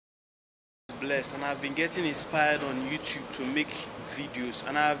blessed, and I've been getting inspired on YouTube to make videos,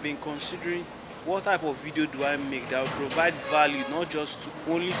 and I've been considering what type of video do I make that will provide value not just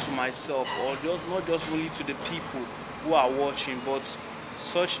only to myself, or not just only to the people who are watching, but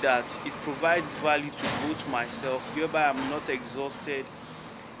such that it provides value to both myself, whereby I'm not exhausted,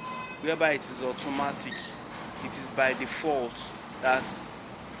 whereby it is automatic, it is by default that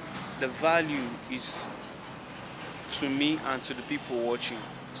the value is to me and to the people watching.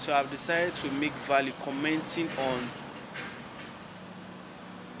 So I've decided to make value commenting on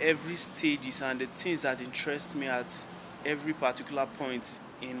every stages and the things that interest me at every particular point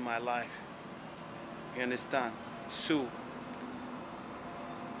in my life. You understand? So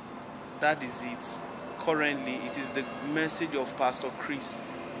that is it. Currently, it is the message of Pastor Chris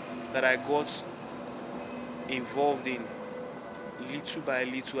that I got involved in little by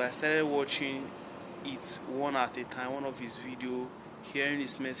little. I started watching it one at a time, one of his video, hearing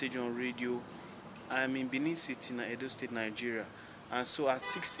his message on radio. I'm in Benin City, Edo State, Nigeria. And so at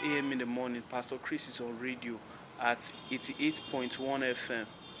 6 a.m. in the morning, Pastor Chris is on radio at 88.1 FM,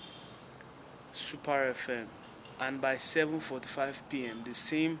 Super FM. And by 7:45 p.m., the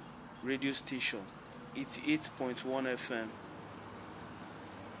same radio station, 88.1 FM,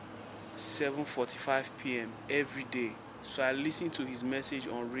 7:45 p.m. every day. So I listen to his message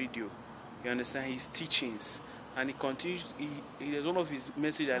on radio. You understand? His teachings. And he continues, there's one of his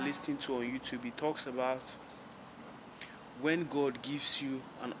message I listened to on YouTube. He talks about when God gives you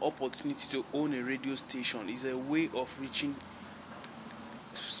an opportunity to own a radio station, is a way of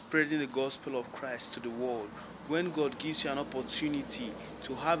spreading the gospel of Christ to the world. When God gives you an opportunity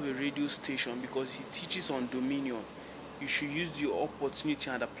to have a radio station, because he teaches on dominion, you should use the opportunity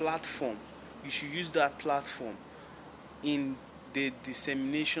and the platform. You should use that platform in the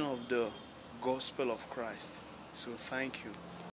dissemination of the gospel of Christ. So thank you.